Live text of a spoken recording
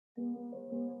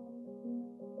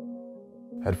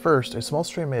At first, a small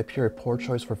stream may appear a poor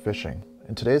choice for fishing.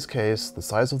 In today's case, the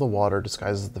size of the water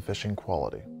disguises the fishing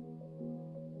quality.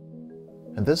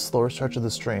 In this slower stretch of the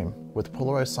stream, with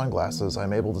polarized sunglasses, I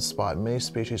am able to spot many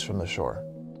species from the shore.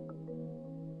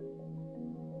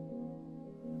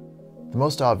 The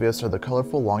most obvious are the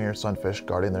colorful long-eared sunfish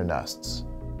guarding their nests.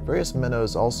 Various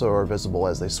minnows also are visible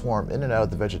as they swarm in and out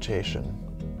of the vegetation.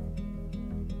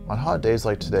 On hot days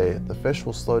like today, the fish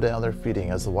will slow down their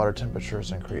feeding as the water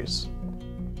temperatures increase.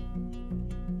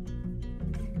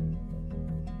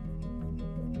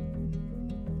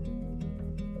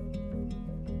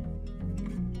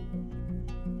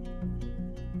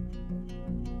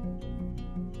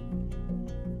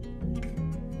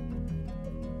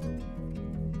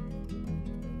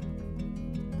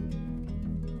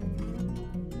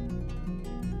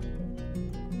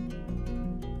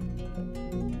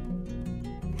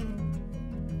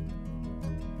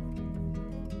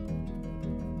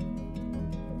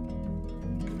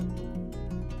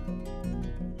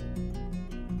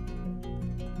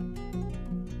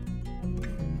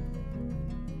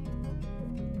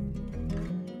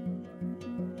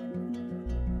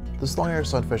 This long-eared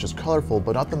sunfish is colorful,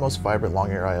 but not the most vibrant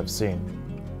long-eared I have seen.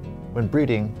 When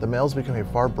breeding, the males become a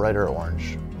far brighter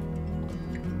orange.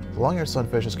 The long-eared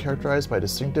sunfish is characterized by a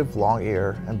distinctive long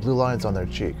ear and blue lines on their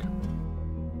cheek.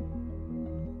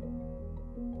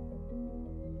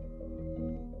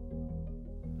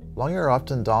 Long-eared are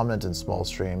often dominant in small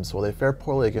streams, while they fare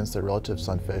poorly against their relative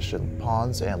sunfish in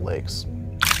ponds and lakes.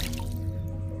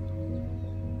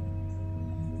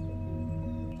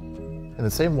 In the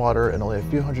same water and only a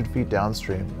few hundred feet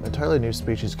downstream, an entirely new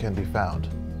species can be found.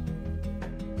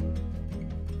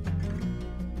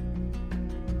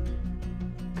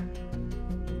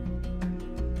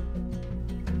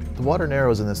 The water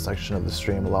narrows in this section of the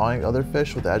stream, allowing other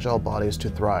fish with agile bodies to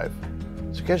thrive.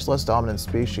 To catch less dominant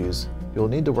species, you will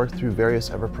need to work through various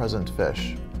ever-present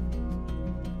fish.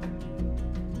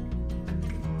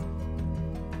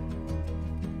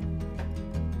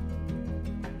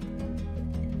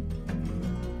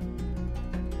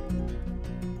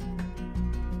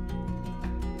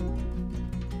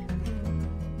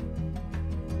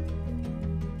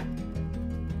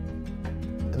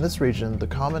 In this region, the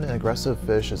common and aggressive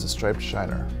fish is the striped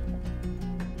shiner.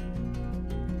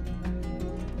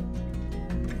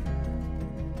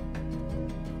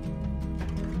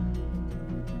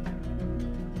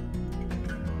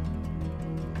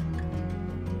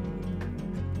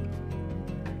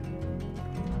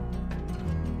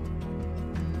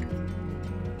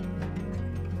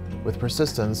 With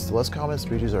persistence, the less common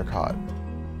species are caught.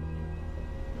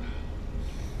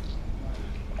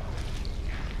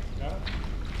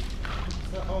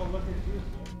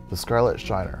 The Scarlet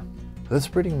shiner. This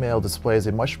breeding male displays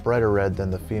a much brighter red than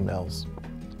the females.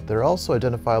 They are also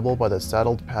identifiable by the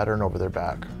saddled pattern over their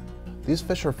back. These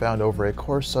fish are found over a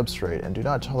coarse substrate and do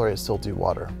not tolerate silty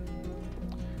water.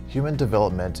 Human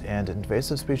development and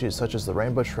invasive species such as the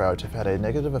rainbow trout have had a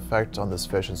negative effect on this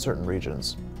fish in certain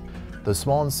regions. Though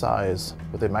small in size,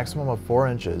 with a maximum of 4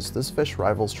 inches, this fish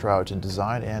rivals trout in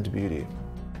design and beauty.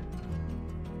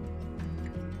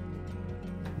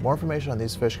 More information on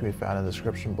these fish can be found in the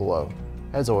description below.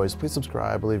 As always, please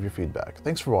subscribe or leave your feedback.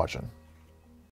 Thanks for watching.